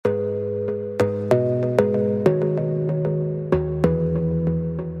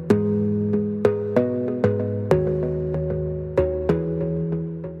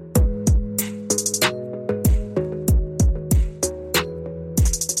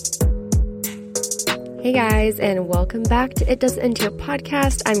Hey guys, and welcome back to It Doesn't End Here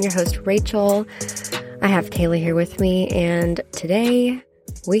podcast. I'm your host, Rachel. I have Kayla here with me, and today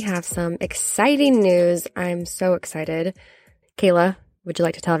we have some exciting news. I'm so excited. Kayla, would you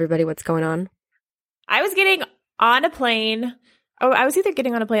like to tell everybody what's going on? I was getting on a plane. I was either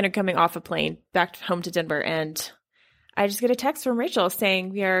getting on a plane or coming off a plane back home to Denver, and I just get a text from Rachel saying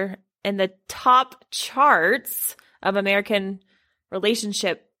we are in the top charts of American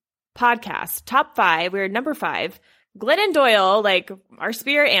relationship podcast. Top 5. We're number 5. Glennon Doyle, like our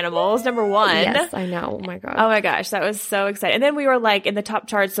spirit animals, number 1. Yes, I know. Oh my God. Oh my gosh, that was so exciting. And then we were like in the top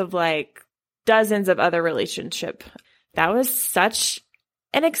charts of like dozens of other relationship. That was such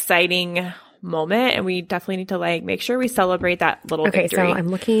an exciting moment, and we definitely need to like make sure we celebrate that little victory. Okay, so I'm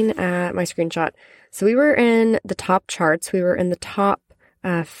looking at my screenshot. So we were in the top charts. We were in the top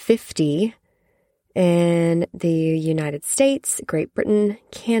 50 in the United States, Great Britain,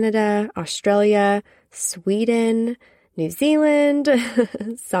 Canada, Australia, Sweden, New Zealand,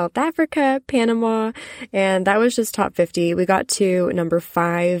 South Africa, Panama, and that was just top 50. We got to number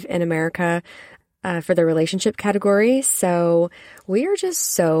 5 in America for the relationship category. So we are just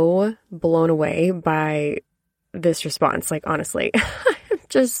so blown away by this response. Like, honestly,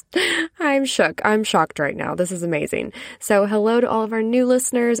 I'm shook. I'm shocked right now. This is amazing. So hello to all of our new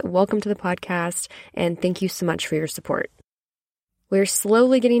listeners. Welcome to the podcast, and thank you so much for your support. We're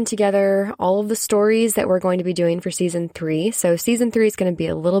slowly getting together all of the stories that we're going to be doing for season 3. So season 3 is going to be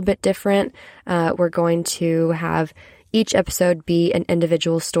a little bit different. We're going to have each episode be an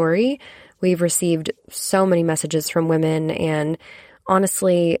individual story. We've received so many messages from women, and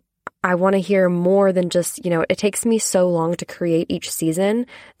honestly, I want to hear more than just, it takes me so long to create each season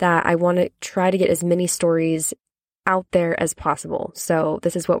that I want to try to get as many stories out there as possible. So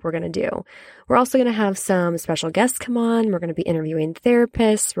this is what we're going to do. We're also going to have some special guests come on. We're going to be interviewing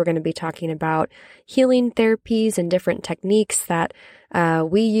therapists. We're going to be talking about healing therapies and different techniques that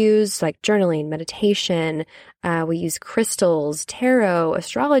we use, like journaling, meditation. We use crystals, tarot,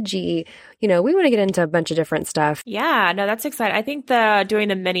 astrology. We want to get into a bunch of different stuff. Yeah, no, that's exciting. I think doing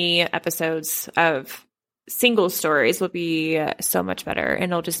the mini episodes of single stories will be so much better, and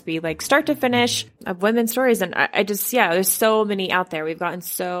it'll just be like start to finish of women's stories. And I just, there's so many out there. We've gotten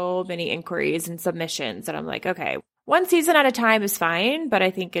so many inquiries and submissions that I'm like, okay, one season at a time is fine, but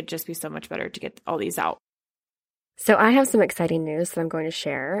I think it'd just be so much better to get all these out. So I have some exciting news that I'm going to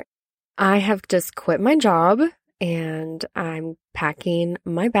share. I have just quit my job, and I'm packing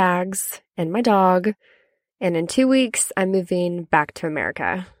my bags and my dog, and in 2 weeks, I'm moving back to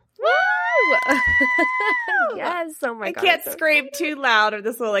America. Woo! Yes, oh my God. I can't scream too loud or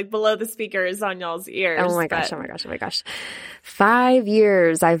this will like below the speakers on y'all's ears. Oh my gosh. 5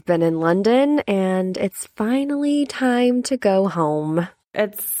 years I've been in London, and it's finally time to go home.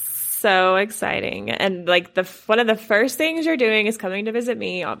 It's so exciting. And like one of the first things you're doing is coming to visit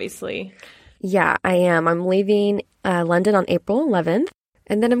me, obviously. Yeah, I am. I'm leaving London on April 11th,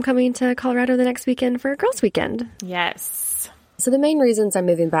 and then I'm coming to Colorado the next weekend for a girls' weekend. Yes. So the main reasons I'm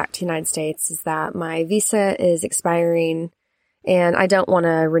moving back to the United States is that my visa is expiring and I don't want to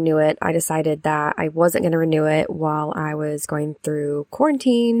renew it. I decided that I wasn't going to renew it while I was going through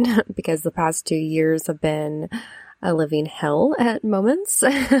quarantine because the past 2 years have been a living hell at moments.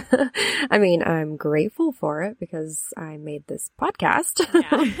 I mean, I'm grateful for it because I made this podcast.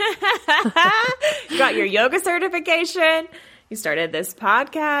 Yeah. You got your yoga certification. You started this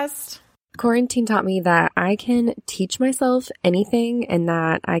podcast. Quarantine taught me that I can teach myself anything and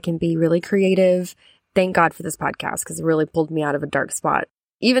that I can be really creative. Thank God for this podcast because it really pulled me out of a dark spot.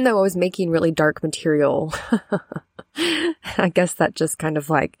 Even though I was making really dark material, I guess that just kind of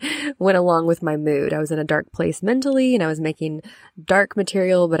like went along with my mood. I was in a dark place mentally and I was making dark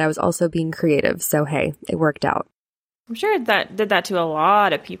material, but I was also being creative. So, hey, it worked out. I'm sure that did that to a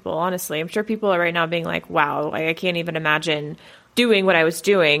lot of people, honestly. I'm sure people are right now being like, wow, I can't even imagine doing what I was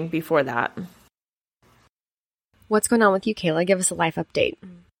doing before that. What's going on with you, Kayla? Give us a life update.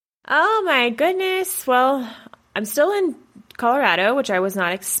 Oh my goodness. Well, I'm still in Colorado, which I was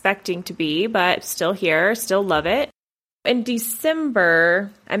not expecting to be, but still here, still love it. In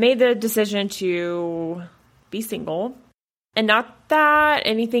December, I made the decision to be single. And not that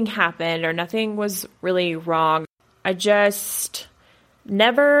anything happened or nothing was really wrong. I just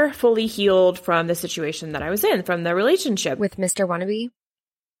never fully healed from the situation that I was in, from the relationship. With Mr. Wannabe?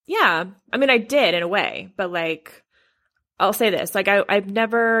 Yeah. I mean, I did in a way, but like, I'll say this, like I've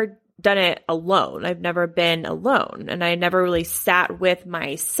never done it alone. I've never been alone, and I never really sat with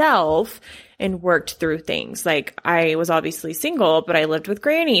myself and worked through things. Like, I was obviously single, but I lived with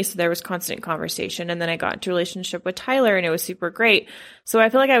Granny, so there was constant conversation. And then I got into a relationship with Tyler, and it was super great. So I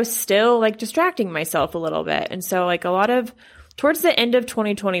feel like I was still like distracting myself a little bit. And so like towards the end of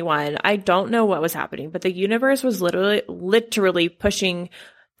 2021, I don't know what was happening, but the universe was literally pushing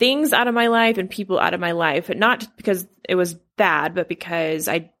things out of my life and people out of my life. And not because it was bad, but because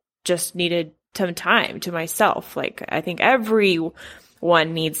I just needed some time to myself. Like, I think everyone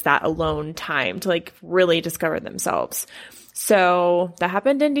needs that alone time to like really discover themselves. So that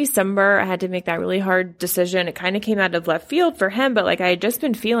happened in December. I had to make that really hard decision. It kind of came out of left field for him, but like I had just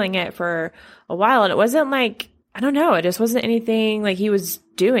been feeling it for a while, and it wasn't like, I don't know, it just wasn't anything like he was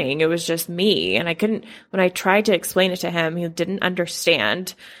doing. It was just me. And when I tried to explain it to him, he didn't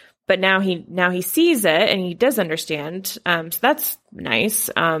understand. But now he sees it and he does understand. So that's nice.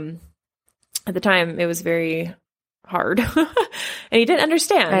 At the time, it was very hard and he didn't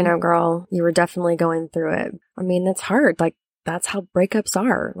understand. I know, girl. You were definitely going through it. I mean, that's hard. Like, that's how breakups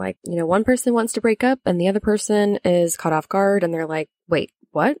are. Like, one person wants to break up and the other person is caught off guard and they're like, wait,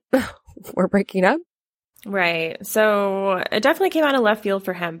 what? We're breaking up? Right. So it definitely came out of left field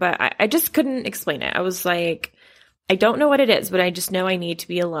for him, but I just couldn't explain it. I was like, I don't know what it is, but I just know I need to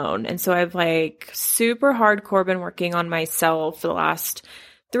be alone. And so I've like super hardcore been working on myself for the last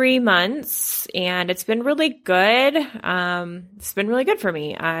 3 months, and it's been really good. It's been really good for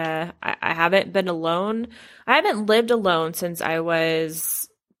me. I haven't been alone. I haven't lived alone since I was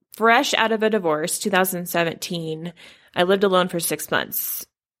fresh out of a divorce, 2017. I lived alone for 6 months.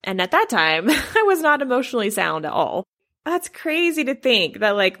 And at that time, I was not emotionally sound at all. That's crazy to think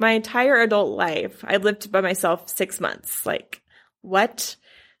that like my entire adult life, I lived by myself 6 months. Like, what?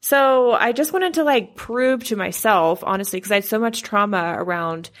 So I just wanted to like prove to myself, honestly, because I had so much trauma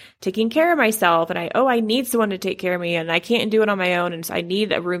around taking care of myself, and I need someone to take care of me, and I can't do it on my own, and so I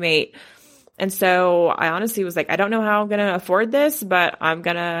need a roommate. And so I honestly was like, I don't know how I'm going to afford this, but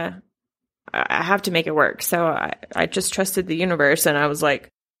I have to make it work. So I just trusted the universe, and I was like,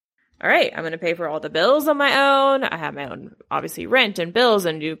 all right, I'm going to pay for all the bills on my own. I have my own, obviously, rent and bills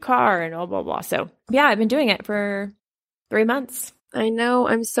and new car and blah, blah, blah. So yeah, I've been doing it for 3 months. I know.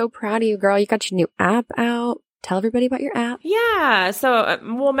 I'm so proud of you, girl. You got your new app out. Tell everybody about your app. Yeah. So,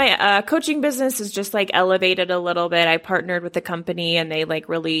 my coaching business is just like elevated a little bit. I partnered with a company, and they like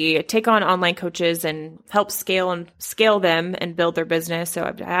really take on online coaches and help scale them and build their business. So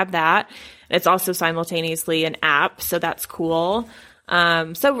I have that. It's also simultaneously an app. So that's cool.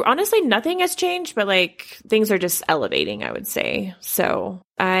 So honestly, nothing has changed, but like things are just elevating, I would say. So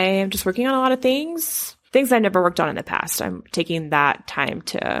I am just working on a lot of things I never worked on in the past. I'm taking that time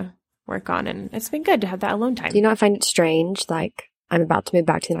to work on, and it's been good to have that alone time. Do you not find it strange? Like, I'm about to move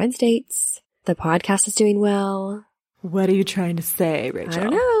back to the United States. The podcast is doing well. What are you trying to say, Rachel? I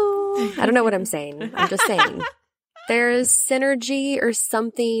don't know. I don't know what I'm saying. I'm just saying. There's synergy or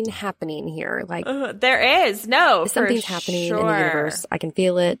something happening here. Like, there is. No, something's happening in the universe. I can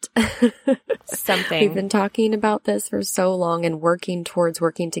feel it. Something. We've been talking about this for so long and working towards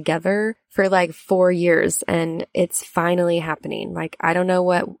working together for like 4 years, and it's finally happening. Like, I don't know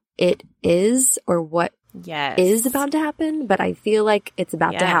what it is or what is about to happen, but I feel like it's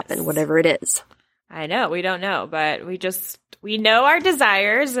about to happen, whatever it is. I know. We don't know, but we know our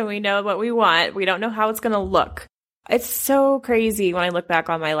desires and we know what we want. We don't know how it's going to look. It's so crazy when I look back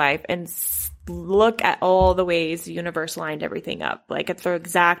on my life and look at all the ways the universe lined everything up, like at the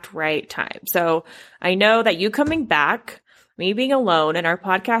exact right time. So I know that you coming back, me being alone, and our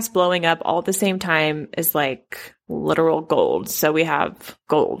podcast blowing up all at the same time is like literal gold. So we have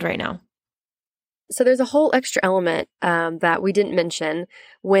gold right now. So there's a whole extra element that we didn't mention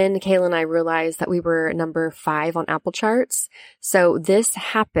when Kayla and I realized that we were number 5 on Apple charts. So this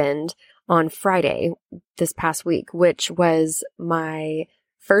happened on Friday this past week, which was my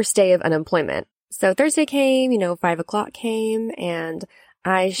first day of unemployment. So Thursday came, 5 o'clock came, and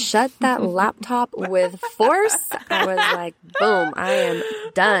I shut that laptop with force. I was like, boom, I am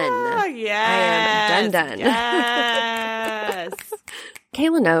done. Oh, yes. I am done. Yes.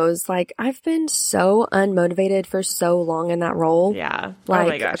 Kayla knows, like, I've been so unmotivated for so long in that role. Yeah. Like, oh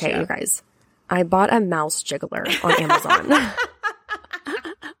my gosh, okay, you guys, I bought a mouse jiggler on Amazon.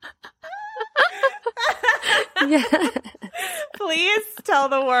 Yeah. Please tell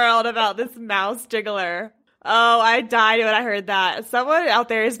the world about this mouse jiggler. Oh, I died when I heard that. Someone out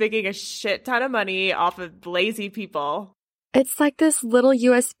there is making a shit ton of money off of lazy people. It's like this little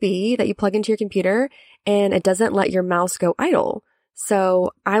USB that you plug into your computer, and it doesn't let your mouse go idle.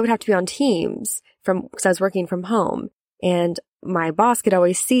 So I would have to be on Teams because I was working from home. And my boss could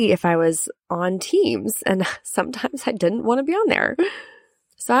always see if I was on Teams, and sometimes I didn't want to be on there.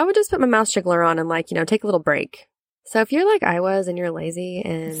 So I would just put my mouse jiggler on and take a little break. So if you're like I was and you're lazy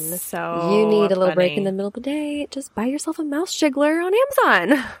and you need a little break in the middle of the day, just buy yourself a mouse jiggler on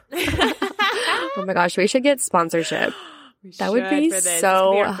Amazon. Oh my gosh, we should get sponsorship. That would be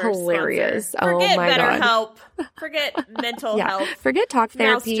so hilarious. Forget oh my BetterHelp. Forget mental health. Forget talk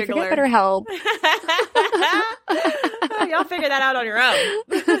therapy. Forget BetterHelp. Y'all figure that out on your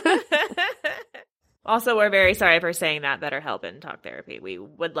own. Also, we're very sorry for saying that, BetterHelp and talk therapy. We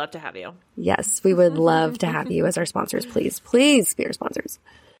would love to have you. Yes, we would love to have you as our sponsors. Please be our sponsors.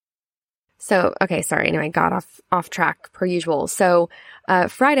 So, okay, sorry. Anyway, got off track per usual. So,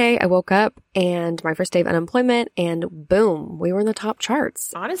 Friday, I woke up and my first day of unemployment, and boom, we were in the top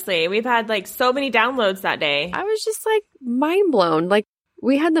charts. Honestly, we've had so many downloads that day. I was just mind blown.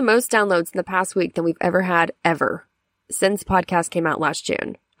 We had the most downloads in the past week than we've ever had since podcast came out last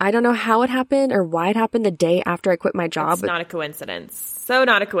June. I don't know how it happened or why it happened the day after I quit my job. It's not a coincidence. So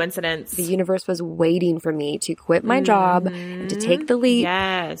not a coincidence. The universe was waiting for me to quit my job and to take the leap.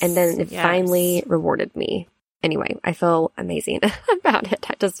 Yes. And then it finally rewarded me. Anyway, I feel amazing about it.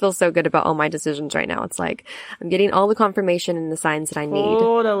 I just feel so good about all my decisions right now. It's I'm getting all the confirmation and the signs that I need.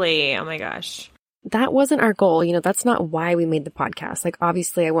 Totally. Oh my gosh. That wasn't our goal. That's not why we made the podcast.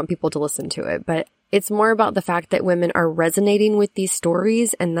 Obviously I want people to listen to it, but it's more about the fact that women are resonating with these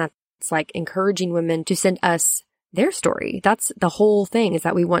stories, and that's encouraging women to send us their story. That's the whole thing, is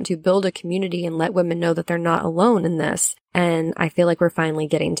that we want to build a community and let women know that they're not alone in this. And I feel like we're finally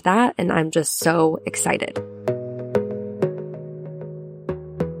getting to that, and I'm just so excited.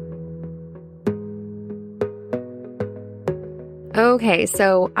 Okay,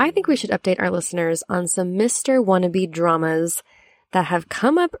 so I think we should update our listeners on some Mr. Wannabe dramas that have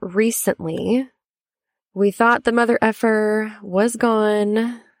come up recently. We thought the mother effer was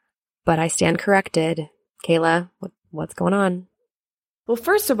gone, but I stand corrected. Kayla, what's going on? Well,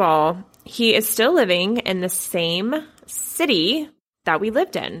 first of all, he is still living in the same city that we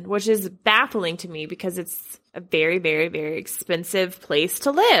lived in, which is baffling to me because it's a very, very, very expensive place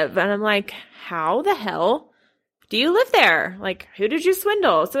to live. And I'm like, how the hell do you live there? Who did you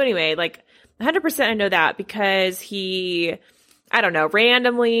swindle? So anyway, 100% I know that because he, I don't know,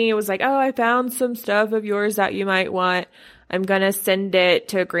 randomly was like, oh, I found some stuff of yours that you might want. I'm going to send it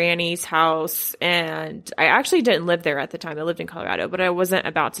to Granny's house. And I actually didn't live there at the time. I lived in Colorado, but I wasn't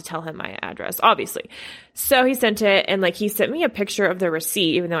about to tell him my address, obviously. So he sent it, and he sent me a picture of the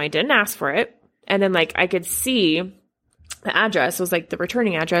receipt, even though I didn't ask for it. And then I could see the address was the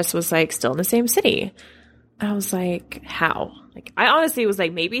returning address was still in the same city. I was like, how? I honestly was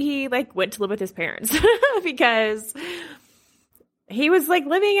maybe he went to live with his parents because he was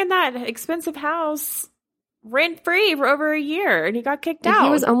living in that expensive house rent free for over a year, and he got kicked out. He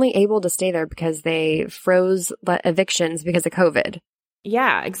was only able to stay there because they froze evictions because of COVID.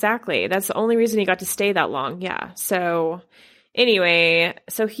 Yeah, exactly. That's the only reason he got to stay that long. Yeah. So anyway,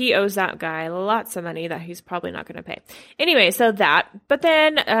 so he owes that guy lots of money that he's probably not going to pay. Anyway, so that, but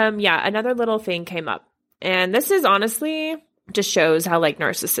then, another little thing came up. And this is honestly just shows how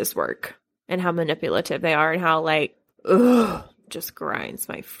narcissists work and how manipulative they are and how just grinds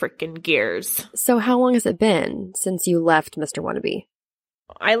my freaking gears. So how long has it been since you left Mr. Wannabe?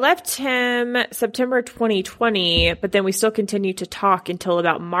 I left him September 2020, but then we still continued to talk until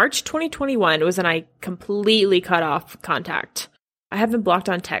about March 2021 was when I completely cut off contact. I have been blocked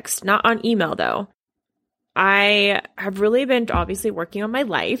on text, not on email though. I have really been obviously working on my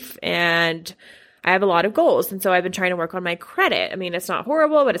life, and I have a lot of goals. And so I've been trying to work on my credit. I mean, it's not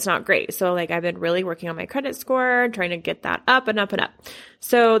horrible, but it's not great. So I've been really working on my credit score, trying to get that up and up and up.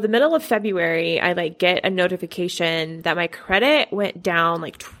 So the middle of February, I get a notification that my credit went down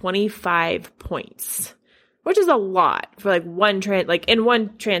 25 points, which is a lot for one in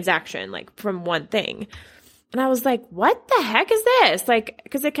one transaction, from one thing. And I was like, what the heck is this?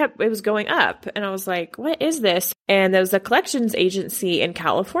 Because it was going up. And I was like, what is this? And there was a collections agency in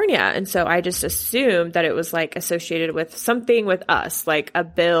California. And so I just assumed that it was associated with something with us, a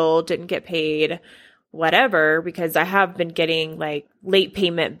bill didn't get paid, whatever, because I have been getting late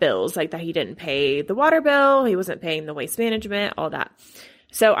payment bills, that he didn't pay the water bill, he wasn't paying the waste management, all that.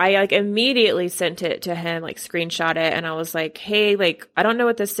 So I immediately sent it to him, screenshot it. And I was like, hey, I don't know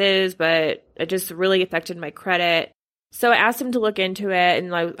what this is, but it just really affected my credit. So I asked him to look into it.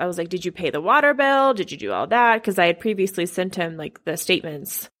 And I was like, did you pay the water bill? Did you do all that? Cause I had previously sent him the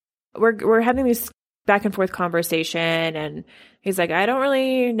statements. We're having this back and forth conversation. And he's like, I don't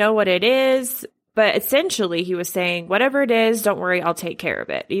really know what it is. But essentially he was saying, whatever it is, don't worry, I'll take care of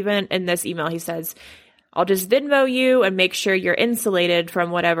it. Even in this email, he says, I'll just Venmo you and make sure you're insulated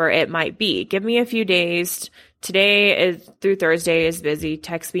from whatever it might be. Give me a few days. Today is through Thursday is busy.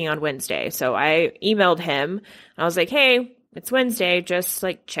 Text me on Wednesday. So I emailed him. I was like, hey, it's Wednesday. Just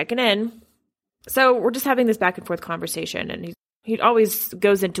like checking in. So we're just having this back and forth conversation. And he always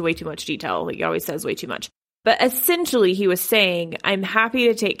goes into way too much detail. He always says way too much. But essentially he was saying, I'm happy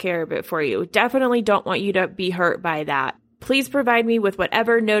to take care of it for you. Definitely don't want you to be hurt by that. Please provide me with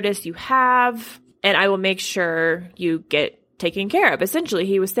whatever notice you have, and I will make sure you get taken care of. Essentially,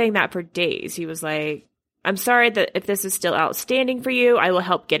 he was saying that for days. He was like, I'm sorry that if this is still outstanding for you, I will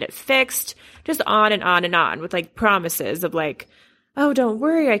help get it fixed. Just on and on and on with like promises of like, oh, don't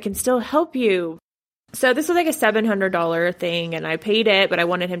worry, I can still help you. So this was like a $700 thing, and I paid it, but I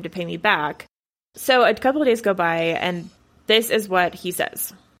wanted him to pay me back. So a couple of days go by, and this is what he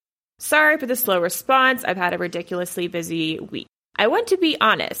says. Sorry for the slow response. I've had a ridiculously busy week. I want to be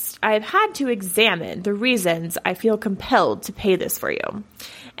honest. I've had to examine the reasons I feel compelled to pay this for you.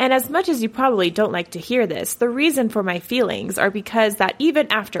 And as much as you probably don't like to hear this, the reason for my feelings are because that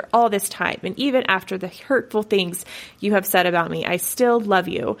even after all this time and even after the hurtful things you have said about me, I still love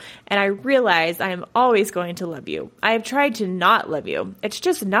you. And I realize I am always going to love you. I have tried to not love you. It's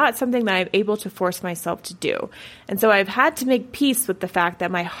just not something that I'm able to force myself to do. And so I've had to make peace with the fact that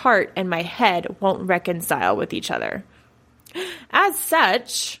my heart and my head won't reconcile with each other. As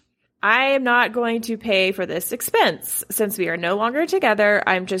such, I am not going to pay for this expense. Since we are no longer together,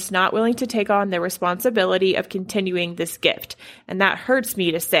 I'm just not willing to take on the responsibility of continuing this gift. And that hurts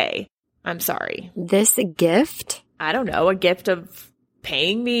me to say. I'm sorry. This gift? I don't know. A gift of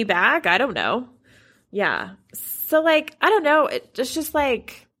paying me back? I don't know. Yeah. So like, I don't know. It's just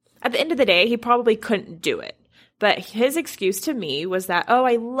like, at the end of the day, he probably couldn't do it. But his excuse to me was that, oh,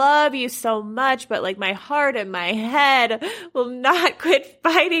 I love you so much, but like my heart and my head will not quit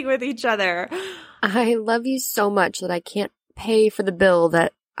fighting with each other. I love you so much that I can't pay for the bill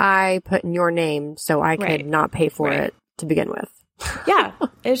that I put in your name, so I could not pay for it to begin with. Yeah,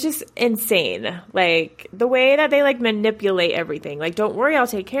 it's just insane. Like the way that they like manipulate everything. Like, don't worry, I'll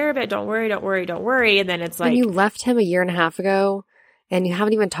take care of it. Don't worry, don't worry, don't worry. And then it's like, and you left him a year and a half ago, and you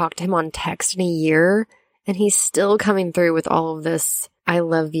haven't even talked to him on text in a year. And he's still coming through with all of this I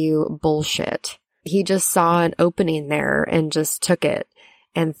love you bullshit. He just saw an opening there and just took it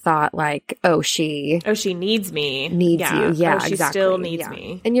and thought like, she needs me. Needs you. Yeah, she exactly. Still needs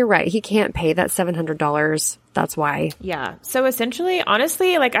me. And you're right. He can't pay that $700. That's why. Yeah. So essentially,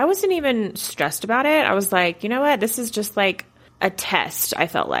 honestly, like I wasn't even stressed about it. I was like, you know what? This is just like a test, I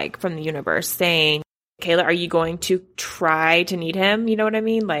felt like, from the universe saying, Kayla, are you going to try to need him? You know what I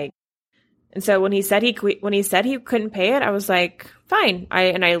mean? Like, and so when he said he couldn't pay it, I was like, fine.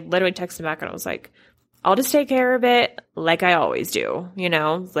 I literally texted him back and I was like, I'll just take care of it like I always do. You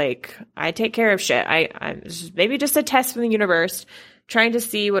know, like I take care of shit. I'm maybe just a test from the universe trying to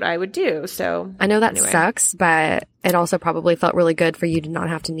see what I would do. So I know that sucks, but it also probably felt really good for you to not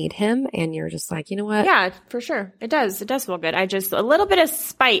have to need him. And you're just like, you know what? Yeah, for sure. It does. It does feel good. A little bit of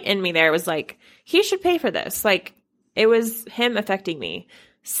spite in me there was like, he should pay for this. Like it was him affecting me.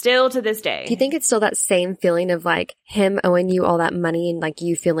 Still to this day. Do you think it's still that same feeling of like him owing you all that money and like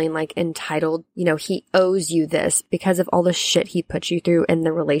you feeling like entitled? You know, he owes you this because of all the shit he put you through in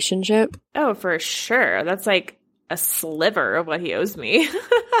the relationship? Oh, for sure. That's like a sliver of what he owes me.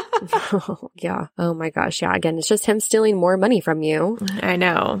 Yeah. Oh my gosh. Yeah. Again, it's just him stealing more money from you. I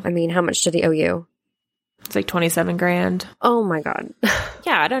know. I mean, how much did he owe you? It's like $27,000. Oh my God.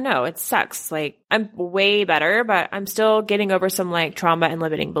 Yeah, I don't know. It sucks. Like I'm way better, but I'm still getting over some like trauma and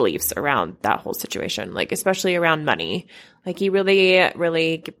limiting beliefs around that whole situation. Like especially around money. Like he really,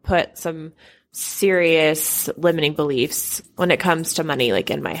 really put some serious limiting beliefs when it comes to money, like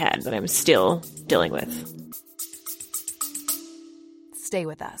in my head that I'm still dealing with. Stay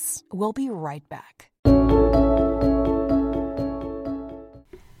with us. We'll be right back.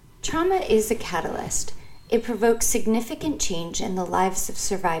 Trauma is a catalyst. It provokes significant change in the lives of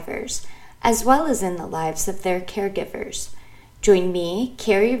survivors, as well as in the lives of their caregivers. Join me,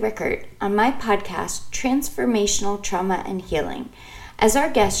 Carrie Rickert, on my podcast, Transformational Trauma and Healing, as our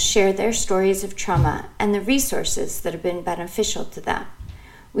guests share their stories of trauma and the resources that have been beneficial to them.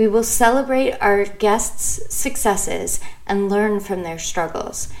 We will celebrate our guests' successes and learn from their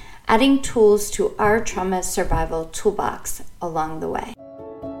struggles, adding tools to our trauma survival toolbox along the way.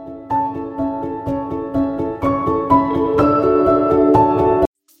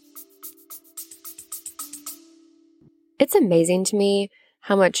 It's amazing to me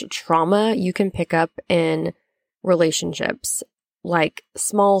how much trauma you can pick up in relationships, like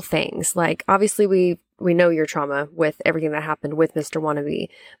small things. Like obviously we know your trauma with everything that happened with Mr. Wannabe,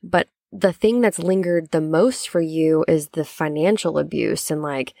 but the thing that's lingered the most for you is the financial abuse and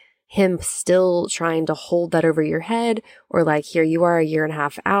like him still trying to hold that over your head, or like here you are a year and a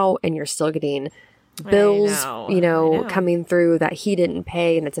half out and you're still getting bills, I know. coming through that he didn't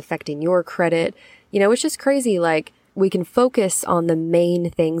pay and it's affecting your credit. It's just crazy. Like we can focus on the main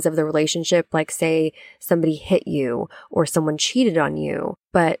things of the relationship, like say somebody hit you or someone cheated on you,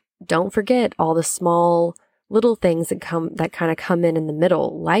 but don't forget all the small little things that kind of come in the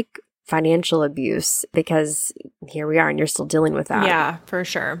middle, like financial abuse, because here we are and you're still dealing with that. Yeah, for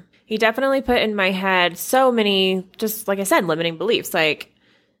sure. He definitely put in my head so many, just like I said, limiting beliefs. Like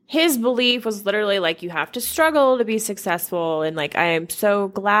his belief was literally like, you have to struggle to be successful. And like, I am so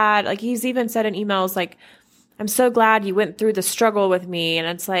glad, like he's even said in emails, like, I'm so glad you went through the struggle with me. And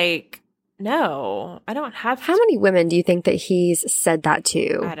it's like, no, I don't have How many women do you think that he's said that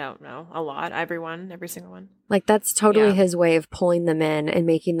to? I don't know. A lot. Every single one. Like that's totally Yeah. his way of pulling them in and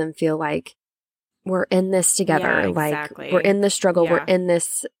making them feel like we're in this together. Yeah, exactly. Like we're in the struggle. Yeah. We're in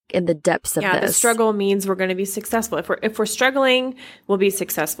the depths of Yeah, this. the struggle means we're going to be successful. If we're struggling, we'll be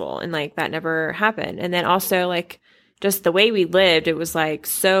successful. And like that never happened. And then also like just the way we lived, it was like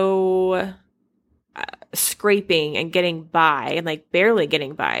so scraping and getting by and like barely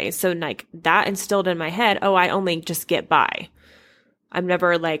getting by. So like that instilled in my head, oh, I only just get by. I'm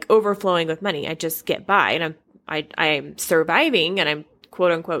never like overflowing with money. I just get by and I'm surviving and I'm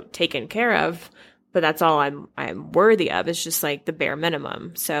quote unquote taken care of, but that's all I'm worthy of. It's just like the bare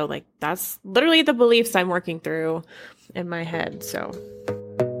minimum. So like that's literally the beliefs I'm working through in my head. So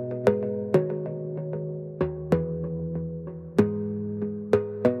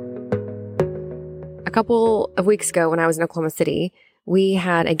A couple of weeks ago when I was in Oklahoma City, we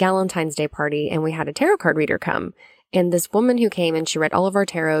had a Valentine's Day party and we had a tarot card reader come. And this woman who came and she read all of our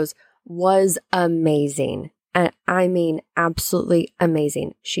tarots was amazing. And I mean, absolutely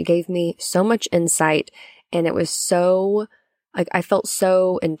amazing. She gave me so much insight and it was so, like, I felt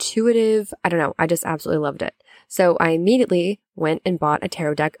so intuitive. I don't know. I just absolutely loved it. So I immediately went and bought a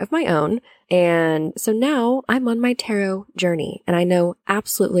tarot deck of my own. And so now I'm on my tarot journey and I know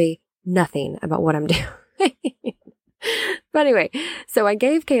absolutely nothing about what I'm doing. But anyway, so I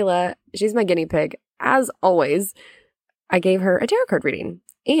gave Kayla, she's my guinea pig, as always. I gave her a tarot card reading.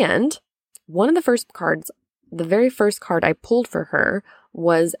 And one of the first cards, the very first card I pulled for her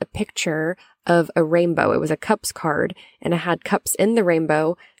was a picture of a rainbow. It was a cups card and it had cups in the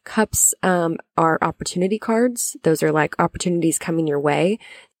rainbow. Cups are opportunity cards. Those are like opportunities coming your way.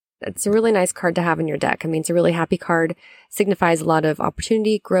 It's a really nice card to have in your deck. I mean, it's a really happy card, signifies a lot of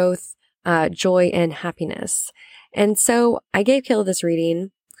opportunity, growth, joy, and happiness. And so I gave Kayla this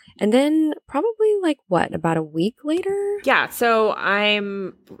reading. And then probably about a week later? yeah, so I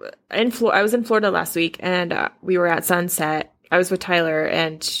was in Florida last week and we were at Sunset. I was with Tyler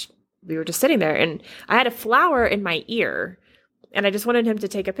and we were just sitting there and I had a flower in my ear. And I just wanted him to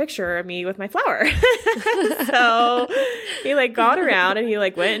take a picture of me with my flower. So he got around and he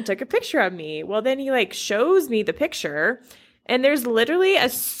went and took a picture of me. Well, then he shows me the picture and there's literally a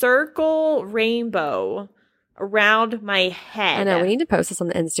circle rainbow around my head. I know, we need to post this on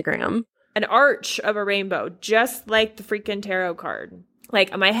the Instagram. An arch of a rainbow, just like the freaking tarot card.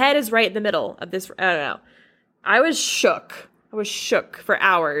 My head is right in the middle of this. I don't know. I was shook. For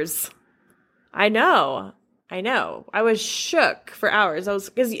hours. I know. I was shook for hours.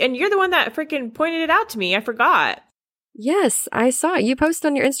 And you're the one that freaking pointed it out to me. I forgot. Yes, I saw it. You posted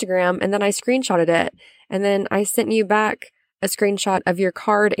on your Instagram and then I screenshotted it. And then I sent you back a screenshot of your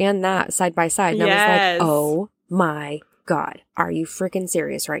card and that side by side. And Yes. I was like, oh my God, are you freaking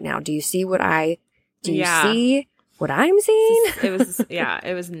serious right now? Do you see what see what I'm seeing?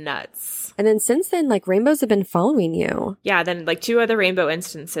 It was nuts. And then since then, rainbows have been following you. Yeah, then 2 other rainbow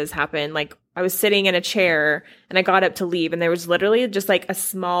instances happened. I was sitting in a chair and I got up to leave and there was literally just a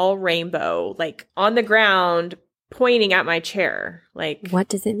small rainbow on the ground pointing at my chair. What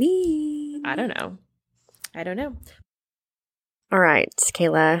does it mean? I don't know. All right,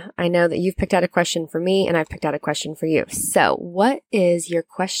 Kayla, I know that you've picked out a question for me and I've picked out a question for you. So what is your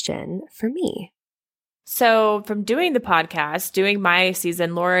question for me? So from doing the podcast, doing my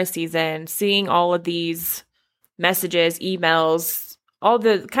season, Laura's season, seeing all of these messages, emails, all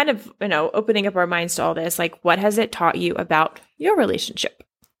the kind of, opening up our minds to all this, what has it taught you about your relationship?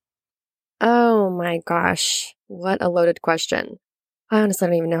 Oh my gosh, what a loaded question. I honestly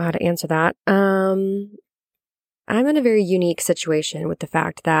don't even know how to answer that. I'm in a very unique situation with the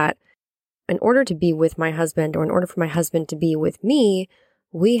fact that in order to be with my husband or in order for my husband to be with me,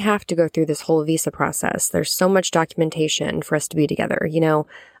 we have to go through this whole visa process. There's so much documentation for us to be together.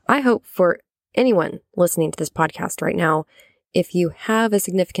 I hope for anyone listening to this podcast right now, if you have a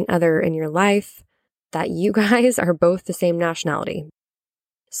significant other in your life, that you guys are both the same nationality.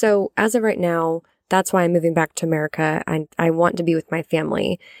 So as of right now, that's why I'm moving back to America. I want to be with my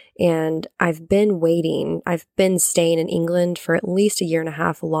family. And I've been waiting. I've been staying in England for at least a year and a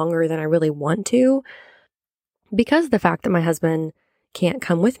half longer than I really want to, because of the fact that my husband can't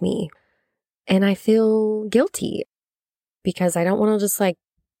come with me. And I feel guilty because I don't want to just like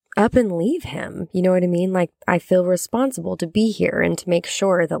up and leave him. You know what I mean? Like, I feel responsible to be here and to make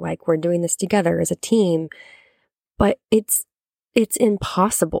sure that like we're doing this together as a team. But it's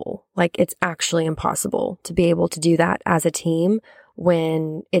impossible. Like, it's actually impossible to be able to do that as a team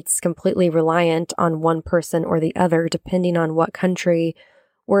when it's completely reliant on one person or the other, depending on what country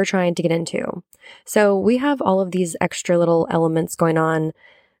we're trying to get into. So we have all of these extra little elements going on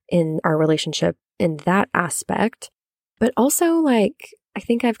in our relationship in that aspect. But also, like, I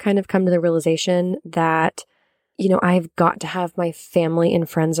think I've kind of come to the realization that, you know, I've got to have my family and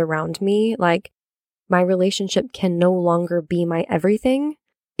friends around me. Like, my relationship can no longer be my everything.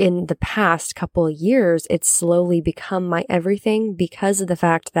 In the past couple of years, it's slowly become my everything because of the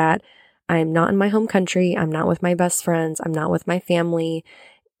fact that I'm not in my home country. I'm not with my best friends. I'm not with my family.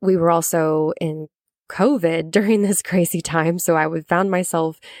 We were also in COVID during this crazy time. So I found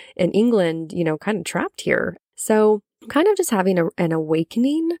myself in England, you know, kind of trapped here. So kind of just having an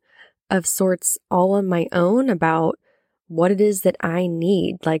awakening of sorts all on my own about what it is that I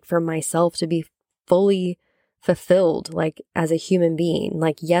need, like, for myself to be fully fulfilled, like, as a human being.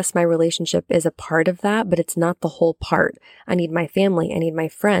 Like, yes, my relationship is a part of that, but it's not the whole part. I need my family. I need my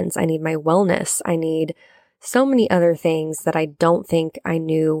friends. I need my wellness. I need so many other things that I don't think I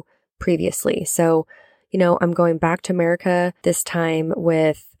knew previously. So, you know, I'm going back to America this time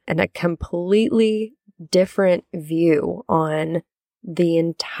with a completely different view on the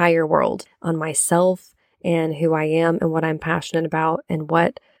entire world, on myself and who I am and what I'm passionate about and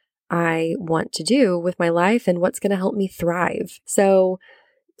what I want to do with my life and what's going to help me thrive. So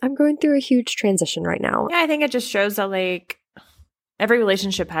I'm going through a huge transition right now. Yeah, I think it just shows that, like, every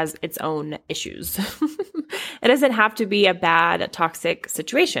relationship has its own issues. It doesn't have to be a bad, toxic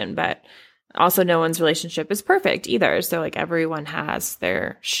situation, but also no one's relationship is perfect either. So, like, everyone has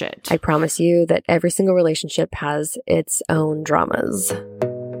their shit. I promise you that every single relationship has its own dramas.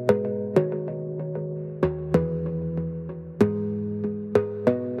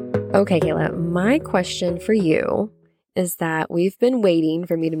 Okay, Kayla, my question for you is that we've been waiting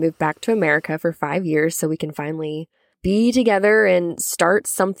for me to move back to America for 5 years so we can finally be together and start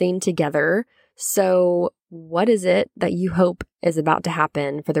something together. So what is it that you hope is about to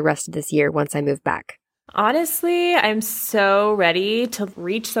happen for the rest of this year once I move back? Honestly, I'm so ready to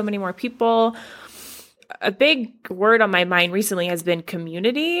reach so many more people. A big word on my mind recently has been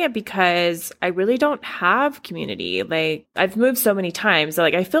community, because I really don't have community. Like, I've moved so many times. So,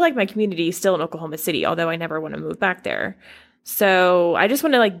 like, I feel like my community is still in Oklahoma City, although I never want to move back there. So I just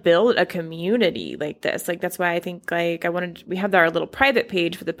want to, like, build a community like this. Like, that's why I think, like, we have our little private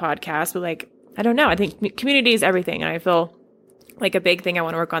page for the podcast, but, like, I don't know. I think community is everything. And I feel like a big thing I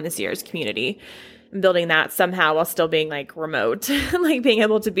want to work on this year is community. And building that somehow while still being, like, remote, like being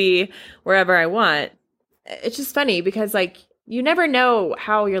able to be wherever I want. It's just funny because, like, you never know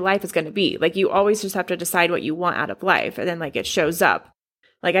how your life is going to be. Like, you always just have to decide what you want out of life. And then, like, it shows up.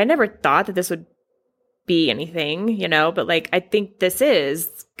 Like, I never thought that this would be anything, you know, but, like, I think this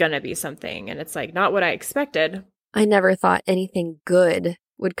is going to be something. And it's, like, not what I expected. I never thought anything good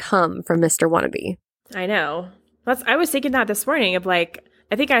would come from Mr. Wannabe. I know. I was thinking that this morning of, like,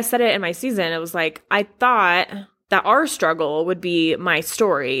 I think I said it in my season. It was like, I thought that our struggle would be my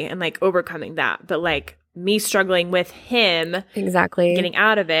story and, like, overcoming that. But, like, me struggling with him exactly getting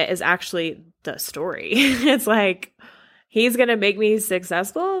out of it is actually the story. It's like, he's going to make me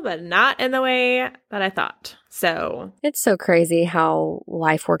successful, but not in the way that I thought. So it's so crazy how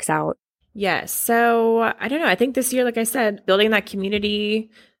life works out. Yes. So I don't know. I think this year, like I said, building that community,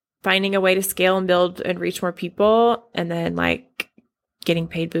 finding a way to scale and build and reach more people, and then, like, getting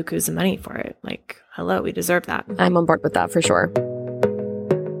paid bukus of money for it. Like, hello, we deserve that. I'm on board with that for sure.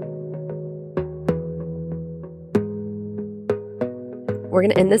 We're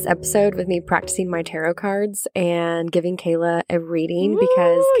going to end this episode with me practicing my tarot cards and giving Kayla a reading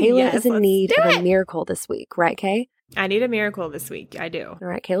because Kayla is in need of a miracle this week. Right, Kay? I need a miracle this week. I do. All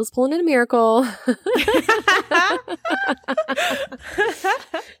right, Kayla's pulling in a miracle.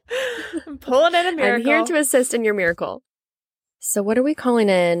 I'm pulling in a miracle. I'm here to assist in your miracle. So what are we calling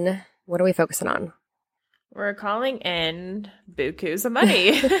in? What are we focusing on? We're calling in bukus of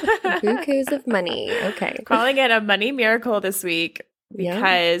money. Bukus of money. Okay. Calling it a money miracle this week.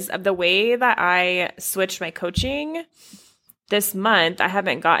 Because of the way that I switched my coaching this month, I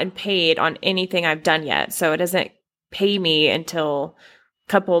haven't gotten paid on anything I've done yet. So it doesn't pay me until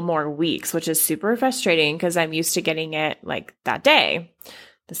a couple more weeks, which is super frustrating because I'm used to getting it like that day,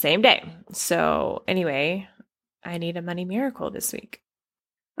 the same day. So anyway, I need a money miracle this week.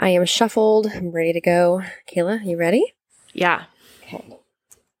 I am shuffled. I'm ready to go. Kayla, you ready? Yeah. Okay. I'm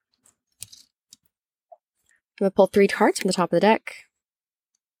going to pull 3 cards from the top of the deck.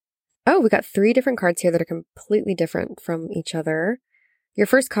 Oh, we got 3 different cards here that are completely different from each other. Your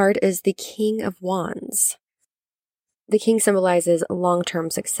first card is the King of Wands. The King symbolizes long-term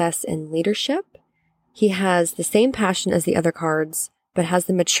success in leadership. He has the same passion as the other cards, but has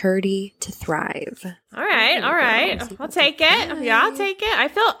the maturity to thrive. All right. I'll take it. Yeah, I'll take it. I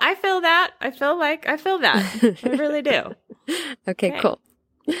feel that. I feel that. I really do. Okay, cool.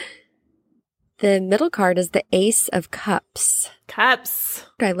 The middle card is the Ace of Cups. Cups.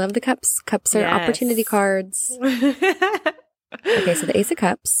 I love the cups. Cups are opportunity cards. Okay, so the Ace of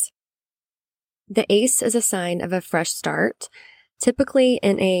Cups. The Ace is a sign of a fresh start, typically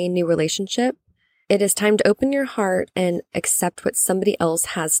in a new relationship. It is time to open your heart and accept what somebody else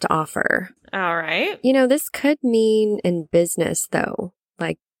has to offer. All right. You know, this could mean in business, though.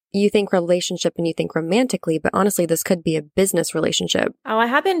 Like, you think relationship and you think romantically, but honestly, this could be a business relationship. Oh, I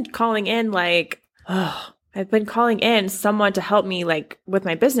have been calling in I've been calling in someone to help me like with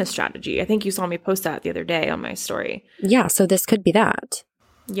my business strategy. I think you saw me post that the other day on my story. Yeah, so this could be that.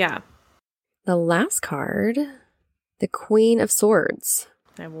 Yeah. The last card, the Queen of Swords.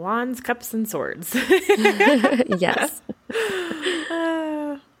 I have wands, cups, and swords. Yes.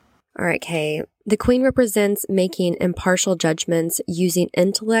 All right, Kay. The Queen represents making impartial judgments using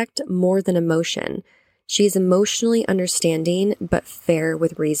intellect more than emotion. She is emotionally understanding, but fair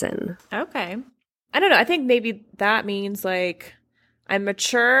with reason. Okay. I don't know. I think maybe that means like I'm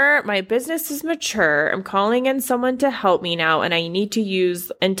mature. My business is mature. I'm calling in someone to help me now, and I need to use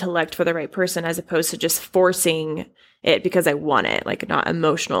intellect for the right person as opposed to just forcing it because I want it, like not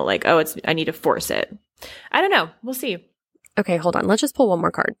emotional, like, oh, I need to force it. I don't know. We'll see. Okay, hold on. Let's just pull one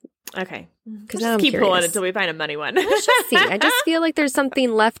more card. Okay. Because now I'm keep pulling until we find a money one. Let's just see. I just feel like there's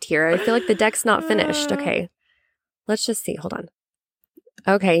something left here. I feel like the deck's not finished. Okay. Let's just see. Hold on.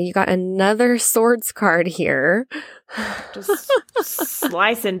 Okay, you got another swords card here. Just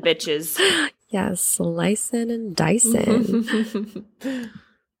slicing bitches. Yeah, slicing and dicing.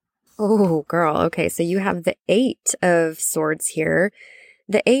 Oh, girl. Okay, so you have the 8 of swords here.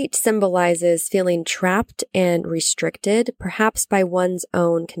 The 8 symbolizes feeling trapped and restricted, perhaps by one's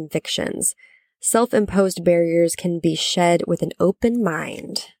own convictions. Self-imposed barriers can be shed with an open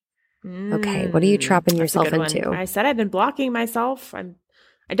mind. Okay, what are you trapping yourself into? I said I've been blocking myself.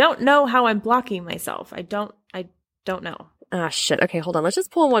 I don't know how I'm blocking myself. I don't know. Ah, shit. Okay, hold on. Let's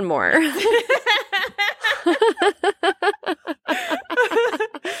just pull one more.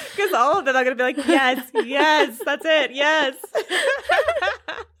 Because all of them are going to be like, yes, that's it, yes.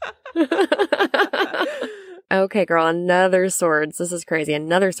 Okay, girl, another swords. This is crazy.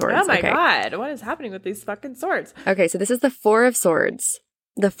 Another swords. Oh my God. What is happening with these fucking swords? Okay, so this is the 4 of swords.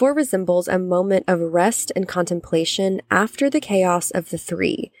 The 4 resembles a moment of rest and contemplation after the chaos of the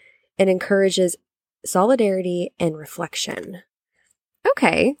 3. It encourages solidarity and reflection.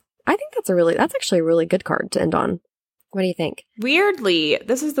 Okay. I think that's actually a really good card to end on. What do you think? Weirdly,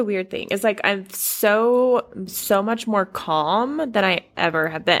 this is the weird thing. Is like I'm so much more calm than I ever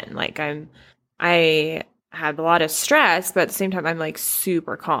have been. Like I had a lot of stress, but at the same time I'm like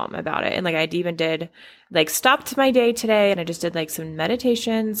super calm about it. And like I even did like stopped my day today and I just did like some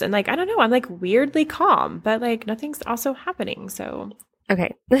meditations and like I don't know, I'm like weirdly calm, but like nothing's also happening. So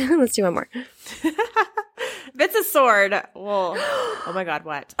okay, let's do one more. If it's a sword, well, oh my God,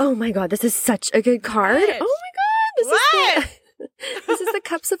 what? Oh my God, this is such a good card. What? Oh my God, this is the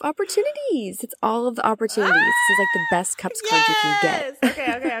Cups of Opportunities. It's all of the opportunities. This is like the best Cups card you can get.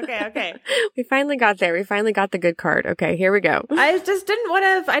 Okay. We finally got there. We finally got the good card. Okay, here we go. I just didn't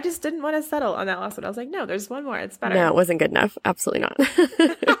want to settle on that last one. I was like, no, there's one more. It's better. No, it wasn't good enough. Absolutely not.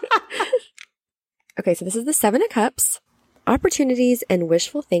 Okay, so this is the 7 of Cups. Opportunities and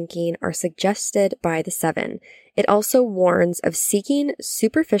wishful thinking are suggested by the 7. It also warns of seeking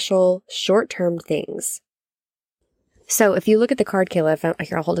superficial, short-term things. So if you look at the card, Kayla,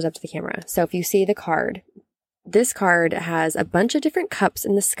 here, I'll hold it up to the camera. So if you see the card, this card has a bunch of different cups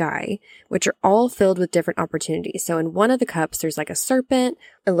in the sky, which are all filled with different opportunities. So in one of the cups, there's like a serpent.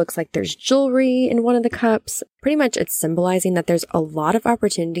 It looks like there's jewelry in one of the cups. Pretty much it's symbolizing that there's a lot of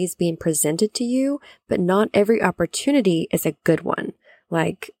opportunities being presented to you, but not every opportunity is a good one.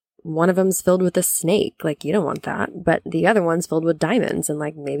 Like one of them's filled with a snake. Like you don't want that. But the other one's filled with diamonds. And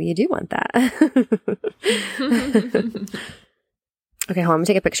like maybe you do want that. Okay, hold on. I'm going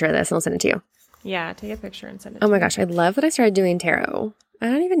to take a picture of this and I'll send it to you. Yeah, take a picture and send it to Oh my me. gosh, I love that I started doing tarot. I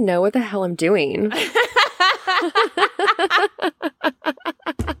don't even know what the hell I'm doing. That's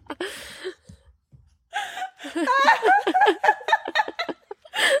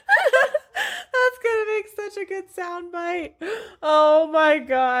gonna make such a good sound bite. Oh my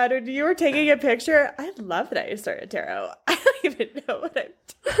god. You were taking a picture. I love that I started tarot. I don't even know what I'm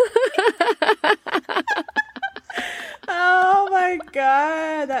doing. Oh my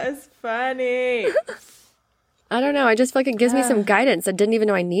god, that is funny. I don't know. I just feel like it gives me some guidance I didn't even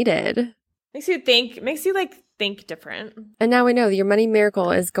know I needed. Makes you think different. And now we know your money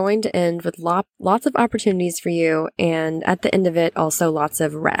miracle is going to end with lots of opportunities for you. And at the end of it, also lots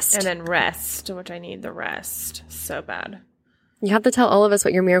of rest. And then rest, which I need the rest so bad. You have to tell all of us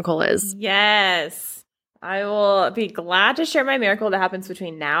what your miracle is. Yes. I will be glad to share my miracle that happens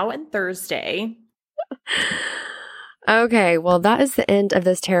between now and Thursday. Okay, well, that is the end of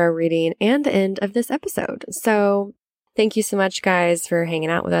this tarot reading and the end of this episode. So thank you so much, guys, for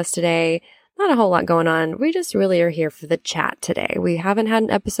hanging out with us today. Not a whole lot going on. We just really are here for the chat today. We haven't had an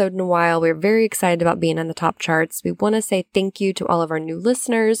episode in a while. We're very excited about being on the top charts. We want to say thank you to all of our new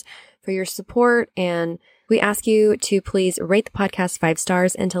listeners for your support. And we ask you to please rate the podcast 5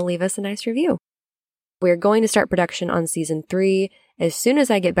 stars and to leave us a nice review. We're going to start production on season 3 as soon as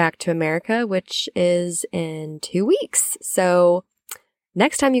I get back to America, which is in 2 weeks. So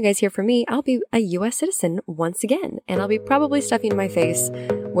next time you guys hear from me, I'll be a U.S. citizen once again, and I'll be probably stuffing my face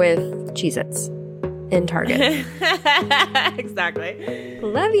with Cheez-Its in Target. Exactly.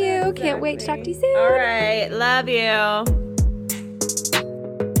 Love you. Can't wait to talk to you soon. All right. Love you.